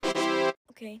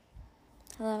Okay.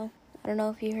 Hello. I don't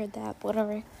know if you heard that, but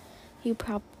whatever. You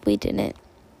probably didn't.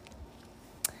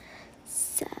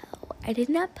 So, I did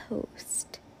not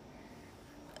post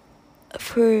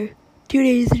for 2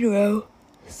 days in a row.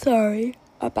 Sorry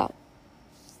about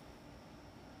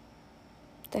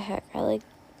the heck. I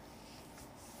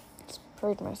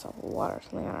sprayed myself with water or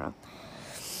something. I don't know.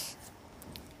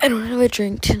 I don't have a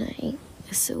drink tonight.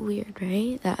 It's so weird,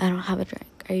 right? That I don't have a drink.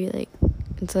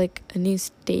 It's like a new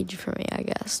stage for me, I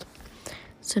guess.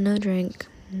 So no drink.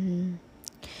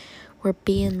 We're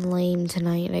being lame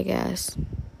tonight, I guess.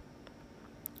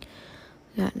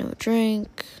 We got no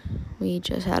drink. We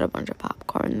just had a bunch of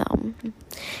popcorn, though.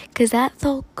 Because that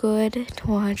felt good to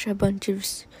watch a bunch of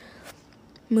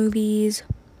movies.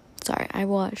 Sorry, I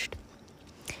watched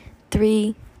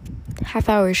 3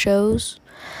 half-hour shows.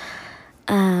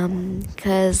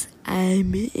 Because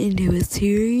I'm into a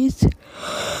series.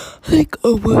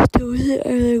 Almost done with it.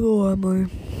 I one more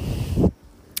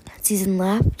season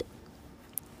left.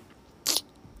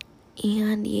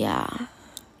 And yeah,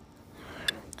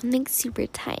 I'm super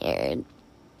tired.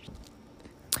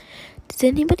 Does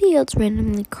anybody else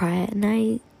randomly cry at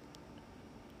night?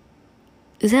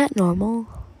 Is that normal?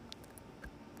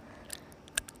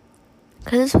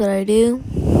 Because that's what I do.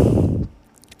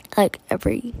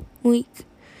 Every week,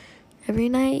 every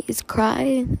night is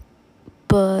cry.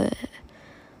 But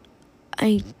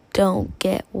I don't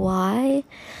get why.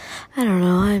 I don't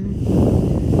know.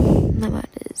 My mind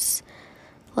is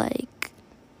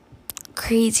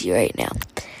crazy right now.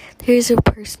 There's a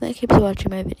person that keeps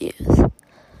watching my videos.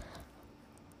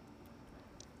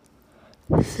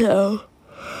 So,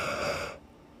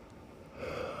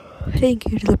 thank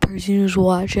you to the person who's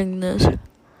watching this.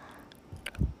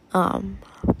 But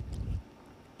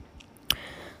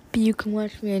you can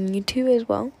watch me on YouTube as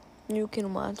well. You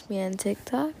can watch me on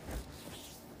TikTok.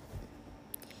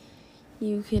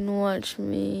 You can watch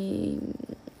me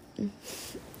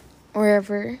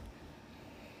wherever.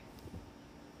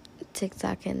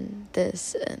 TikTok and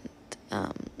this and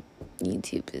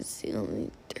YouTube is the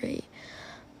only 3.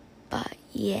 But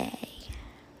yay.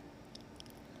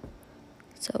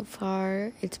 So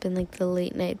far, it's been the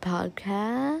late night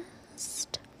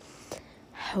podcast.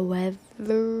 However,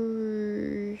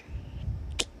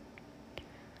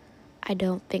 I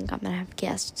don't think I'm going to have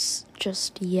guests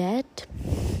just yet.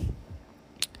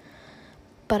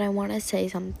 But I want to say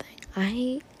something.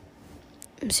 I'm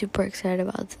super excited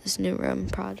about this new room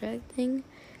project thing.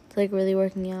 It's really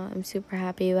working out. I'm super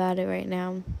happy about it right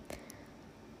now.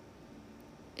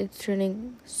 It's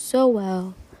turning so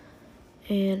well.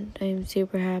 And I'm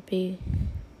super happy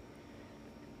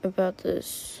about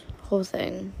this whole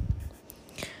thing.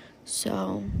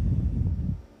 So,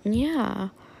 yeah.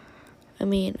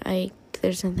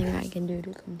 There's nothing I can do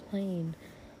to complain.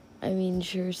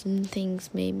 Sure, some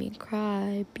things made me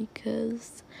cry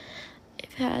because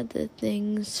I've had the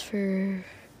things for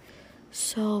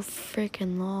so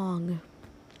freaking long.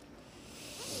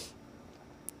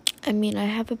 I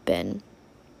have a bin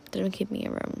that I'm keeping in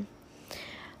a room.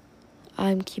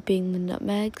 I'm keeping the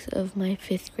nutmegs of my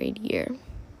 5th grade year.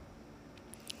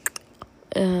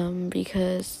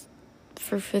 Because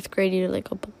for 5th grade year, a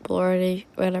book already,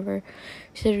 whatever, you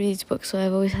should read these books. So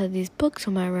I've always had these books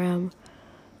in my room.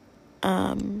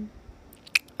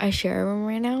 I share a room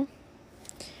right now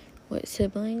with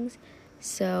siblings,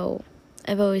 so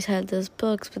I've always had those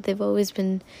books, but they've always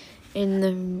been in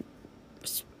the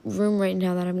room right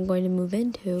now that I'm going to move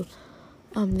into.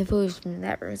 They've always been in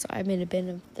that room, so I made a bin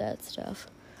of that stuff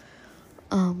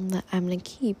that I'm gonna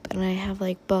keep. And I have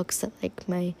books that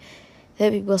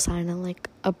that people sign on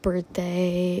a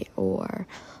birthday or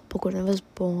book when I was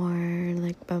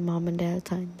born, my mom and dad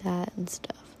signed that and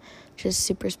stuff. Just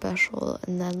super special.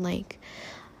 And then I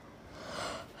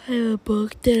have a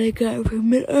book that I got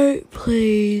from an art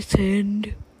place,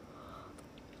 and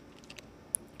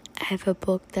I have a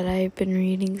book that I've been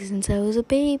reading since I was a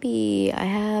baby. I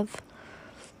have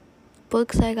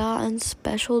books I got on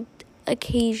special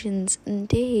occasions and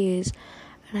days,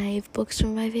 and I have books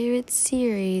from my favorite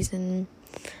series and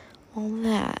all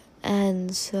that.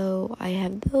 And so I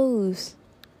have those,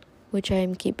 which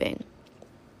I'm keeping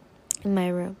in my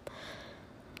room.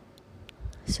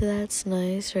 So that's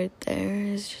nice right there.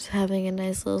 It's just having a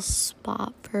nice little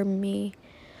spot for me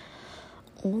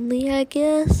only, I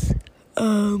guess.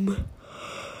 I'm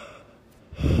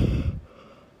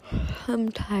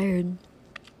tired.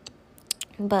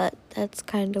 But that's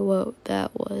kind of what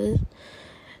that was.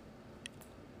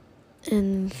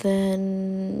 And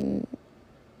then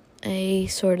I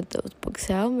sorted those books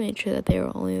out, made sure that they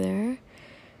were only there,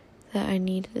 that I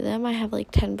needed them. I have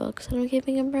like 10 books that I'm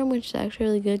keeping them from, which is actually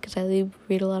really good because I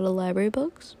read a lot of library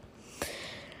books.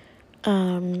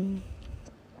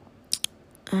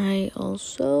 I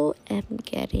also am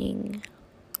getting,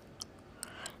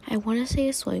 I want to say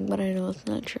a swing, but I know it's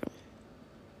not true.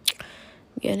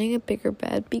 I'm getting a bigger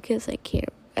bed because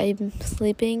I'm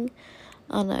sleeping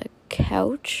on a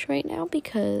couch right now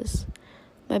because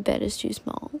my bed is too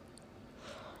small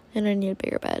and I need a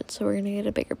bigger bed, so we're gonna get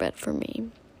a bigger bed for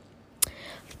me.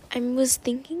 I was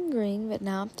thinking green, but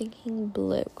now I'm thinking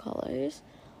blue colors,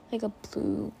 like a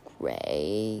blue,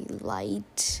 gray,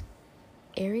 light,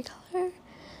 airy color.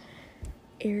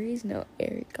 Airy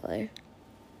color.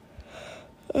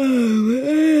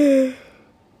 It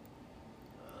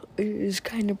is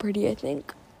kind of pretty, I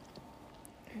think.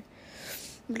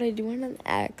 But I do want an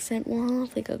accent wall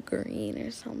of like a green or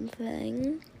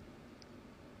something,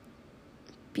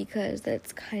 because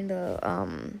that's kind of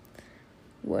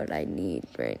what I need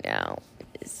right now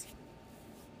is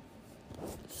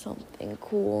something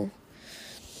cool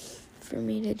for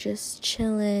me to just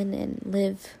chill in and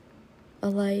live a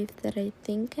life that I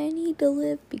think I need to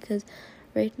live, because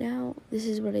right now this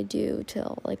is what I do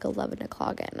till like 11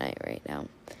 o'clock at night right now.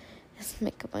 Just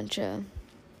make a bunch of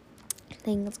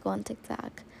things, go on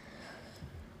TikTok,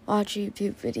 watch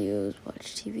YouTube videos,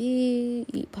 watch TV,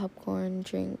 eat popcorn,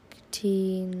 drink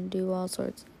tea, and do all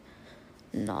sorts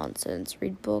of nonsense.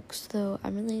 Read books, though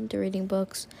I'm really into reading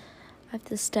books. I have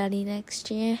to study next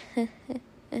year.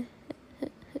 I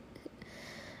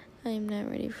am not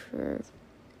ready for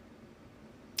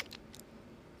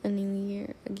a new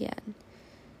year again.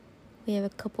 We have a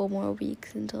couple more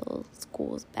weeks until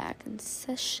school's back in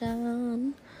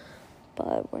session,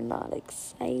 but we're not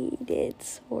excited,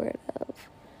 sort of,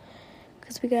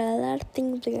 because we got a lot of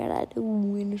things we gotta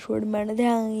do in a short amount of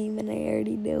time, and I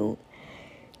already don't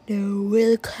know where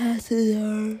the classes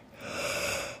are.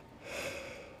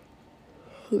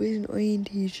 There's an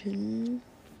orientation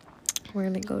we're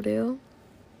gonna go to.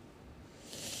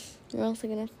 We're also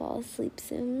gonna fall asleep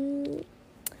soon.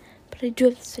 But I do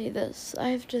have to say this. I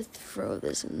have to throw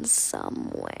this in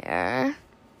somewhere.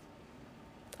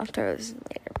 I'll throw this in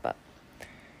later, but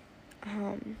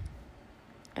I'm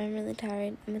really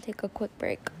tired. I'm gonna take a quick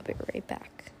break. I'll be right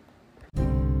back.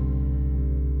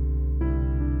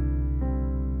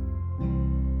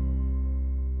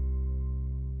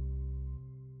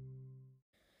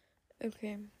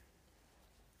 Okay,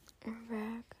 we're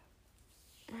back.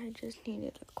 I just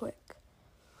needed a quick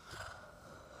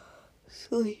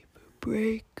sleep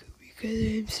break because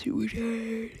I'm super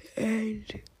tired,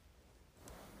 and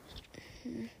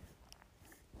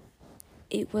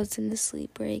it wasn't a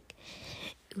sleep break.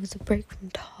 It was a break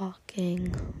from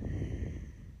talking.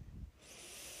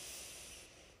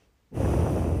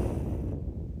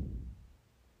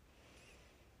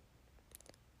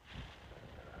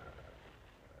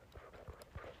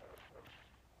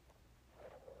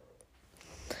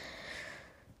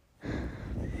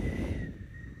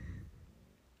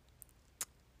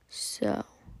 So,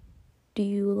 do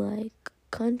you like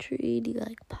country? Do you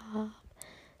like pop?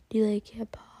 Do you like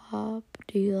hip hop?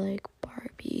 Do you like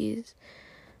Barbies?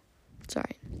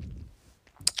 Sorry.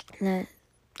 That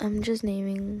I'm just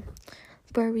naming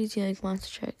Barbies. Do you like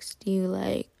monster trucks? Do you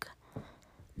like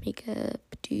makeup?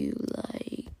 Do you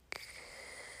like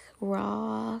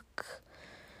rock?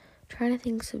 I'm trying to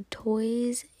think of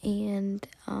toys and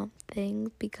things,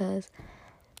 because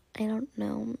I don't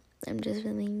know. I'm just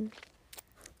really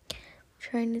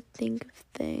trying to think of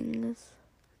things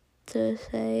to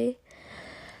say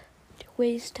to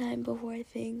waste time before I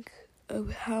think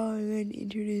of how I'm going to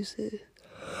introduce it.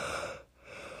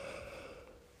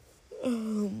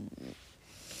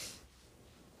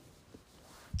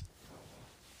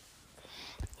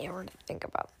 Yeah, we're going to think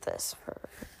about this for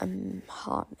a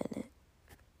hot minute.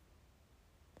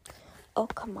 Oh,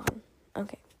 come on.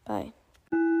 Okay, bye.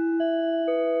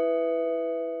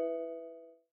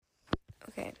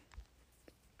 Okay,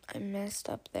 I messed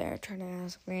up there trying to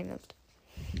ask random.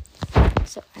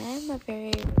 So I am a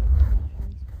very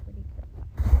pretty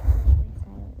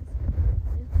girl.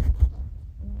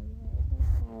 My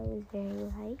style is very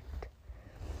light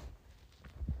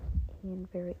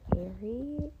and very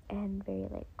airy and very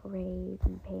like grays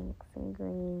and pinks and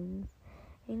greens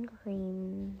and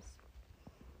creams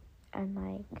and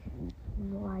like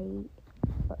light.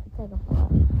 It's like a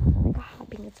blush, not like a hot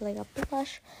pink. It's like a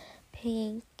blush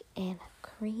pink and a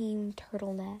cream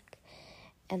turtleneck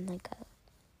and like a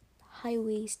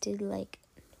high-waisted, like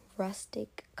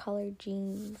rustic colored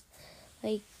jeans,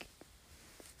 like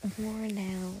worn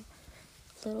out,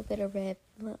 a little bit of rip,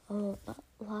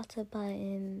 lots of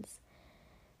buttons,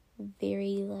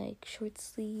 very, like, short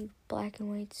sleeve, black and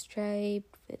white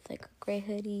striped with, like, a gray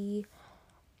hoodie,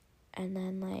 and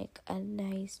then, like, a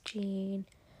nice jean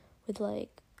with, like,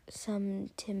 some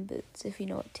Tim boots, if you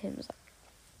know what Tims are.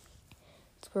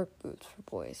 It's work boots for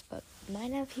boys, but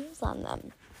mine have heels on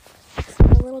them. It's a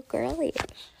little girly.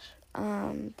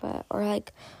 Or,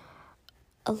 like,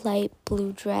 a light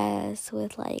blue dress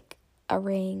with, like, a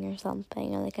ring or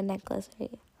something, or, like, a necklace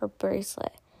or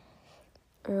bracelet,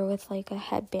 or with, like, a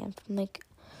headband from, like,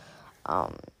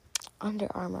 Under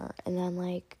Armour, and then,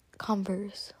 like,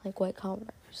 Converse, like, white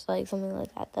Converse, like, something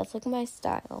like that. That's, like, my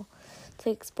style. It's,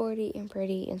 like, sporty and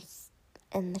pretty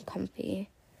and comfy.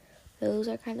 Those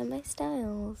are kind of my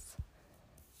styles.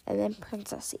 And then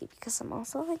princessy, because I'm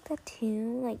also like that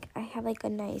too. Like, I have, like, a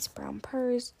nice brown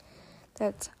purse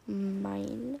that's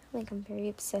mine. Like, I'm very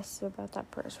obsessive about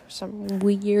that purse for some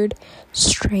weird,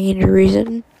 strange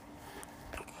reason.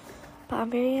 But I'm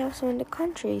very also into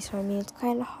country, so I mean, it's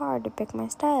kind of hard to pick my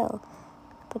style.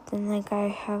 But then, like, I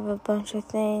have a bunch of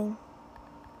things.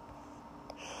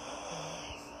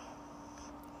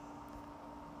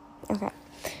 Okay.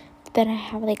 Then I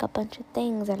have, like, a bunch of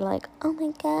things that are like, oh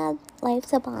my god,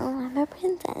 life's a ball, I'm a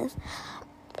princess.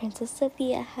 Princess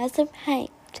Sophia has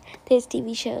arrived. There's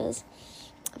TV shows.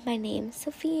 My name's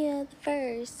Sophia the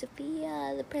First,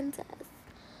 Sophia the Princess.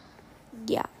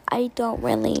 Yeah, I don't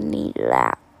really need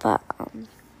that, but,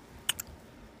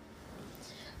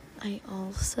 I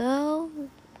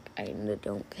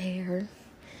don't care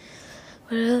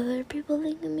what other people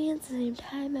think of me. At the same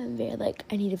time, I'm very, like,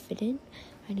 I need to fit in.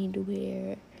 I need to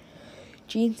wear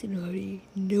jeans and hoodie.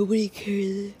 Nobody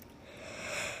cares.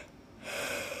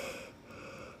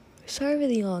 Sorry for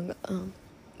the long,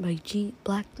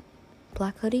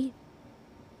 black hoodie,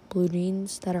 blue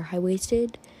jeans that are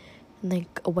high-waisted, and,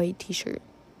 like, a white t-shirt.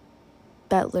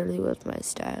 That literally was my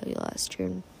style last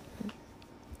year.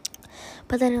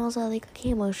 But then also, like, a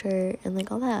camo shirt and, like,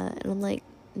 all that. And I'm like,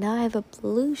 now I have a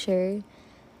blue shirt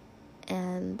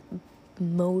and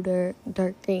motor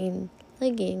dark green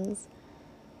leggings,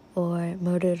 and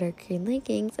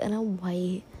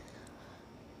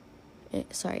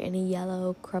a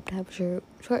yellow crop top shirt,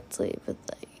 short sleeve with,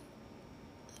 like,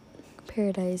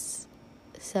 Paradise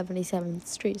 77th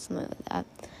Street, something like that.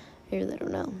 I really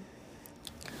don't know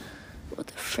what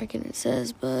the frickin' it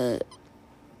says, but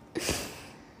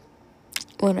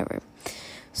whatever.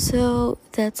 So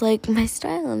that's, like, my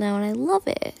style now, and I love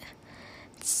it.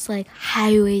 It's, like,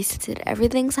 high-waisted.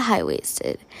 Everything's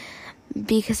high-waisted.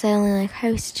 Because I only like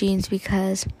high-waisted jeans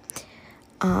because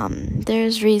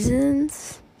there's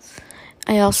reasons.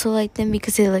 I also like them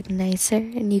because they look nicer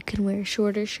and you can wear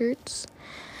shorter shirts.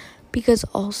 Because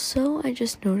also, I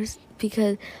just noticed,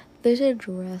 because there's a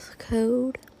dress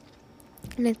code,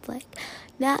 and it's like,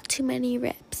 not too many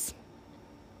rips,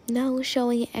 no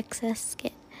showing excess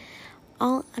skin,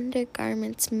 all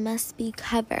undergarments must be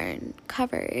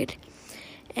covered,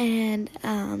 and,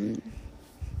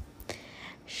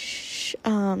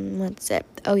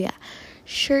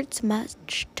 shirts must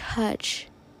touch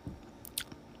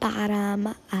bottom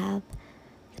of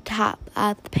the top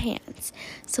of the pants.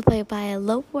 So if I buy a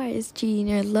low-rise jean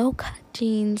or low-cut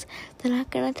jeans, they're not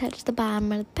gonna touch the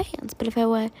bottom of the pants. But if I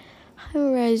wear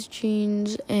high-rise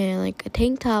jeans and, like, a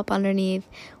tank top underneath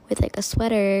with, like, a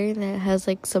sweater that has,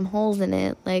 like, some holes in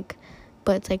it, like,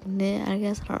 but it's, like, knit, I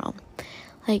guess, I don't know.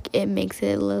 Like, it makes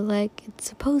it look like it's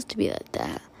supposed to be like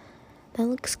that. That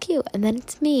looks cute. And then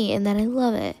it's me, and then I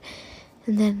love it.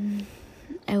 And then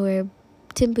I wear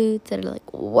Tim boots that are,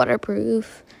 like,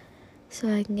 waterproof, so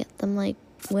I can get them, like,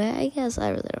 wet, I guess. I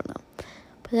really don't know.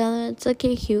 But then it's, like,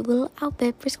 a cute little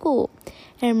outfit for school.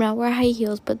 And I'm not wearing high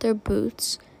heels, but they're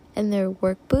boots, and they're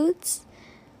work boots,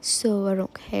 so I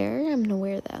don't care. I'm gonna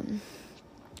wear them.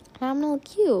 And I'm gonna look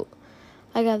cute.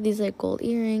 I got these, like, gold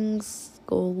earrings,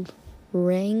 gold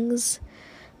rings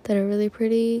that are really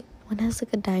pretty. One has,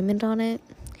 like, a diamond on it.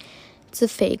 It's a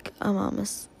fake, I'm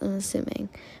assuming.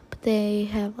 But they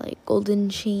have, like, golden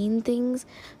chain things,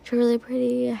 which are really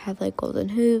pretty. I have, like, golden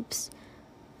hoops.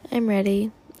 I'm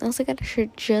ready. I also got a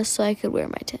shirt just so I could wear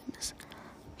my Tims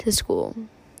to school.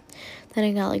 Then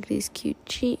I got, like, these cute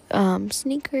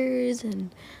sneakers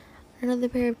and another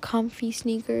pair of comfy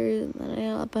sneakers. And then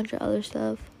I got a bunch of other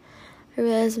stuff. I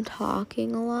realized I'm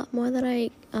talking a lot more than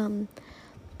I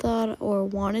thought or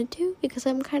wanted to, because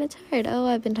I'm kind of tired.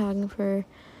 I've been talking for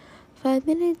 5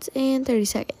 minutes and 30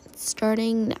 seconds,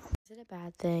 starting now. Is it a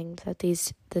bad thing that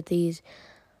these,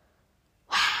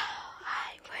 wow,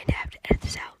 I'm going to have to edit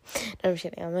this out. No, I'm just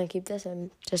kidding. I'm going to keep this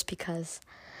in just because,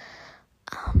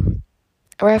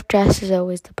 a rough dress is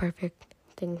always the perfect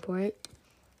thing for it.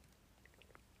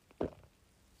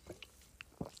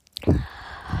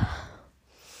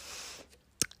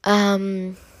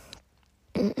 The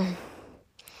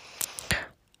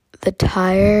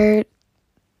tired,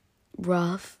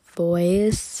 rough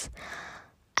voice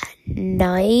at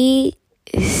night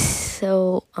is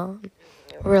so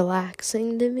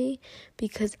relaxing to me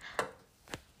because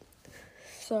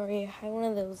I had one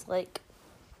of those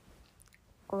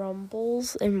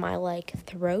rumbles in my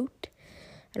throat.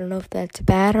 I don't know if that's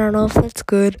bad. I don't know if that's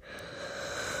good.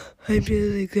 I'm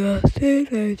just exhausted.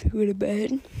 I have to go to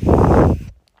bed.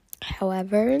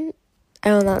 However,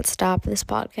 I will not stop this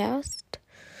podcast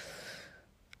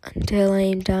until I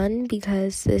am done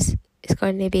because this is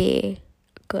going to be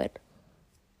a good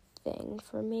thing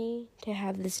for me to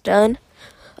have this done.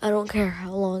 I don't care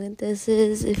how long this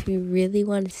is. If you really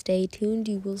want to stay tuned,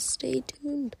 you will stay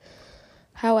tuned.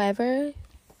 However,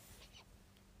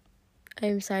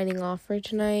 I'm signing off for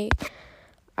tonight.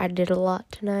 I did a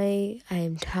lot tonight. I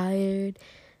am tired.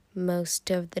 Most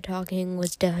of the talking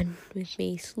was done with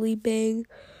me sleeping,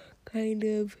 kind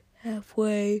of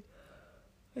halfway.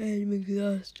 I'm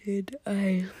exhausted.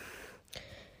 If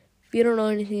you don't know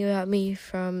anything about me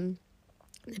from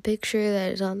the picture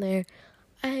that is on there,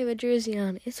 I have a jersey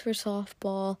on. It's for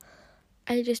softball.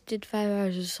 I just did 5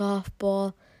 hours of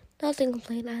softball. Nothing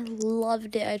complained. I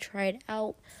loved it. I tried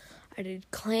out. I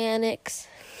did clinics,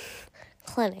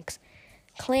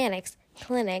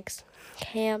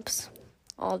 camps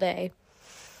all day.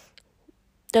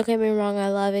 Don't get me wrong, I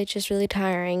love it. It's just really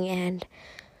tiring, and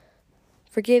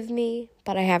forgive me,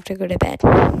 but I have to go to bed.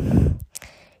 You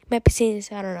might be seeing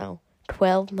this, I don't know,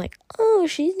 12. I'm like, oh,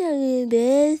 she's not going to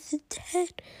bed. It's 10.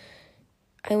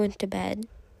 I went to bed.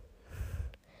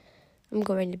 I'm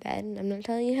going to bed. I'm not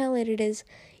telling you how late it is.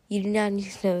 You do not need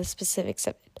to know the specifics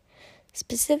of it.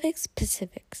 Specifics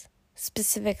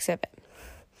of it.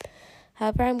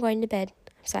 However, I'm going to bed.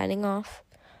 I'm signing off.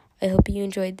 I hope you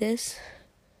enjoyed this.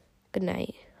 Good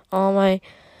night. All my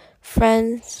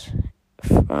friends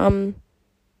from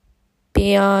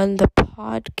beyond the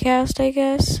podcast, I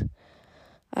guess.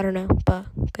 I don't know, but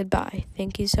goodbye.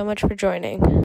 Thank you so much for joining.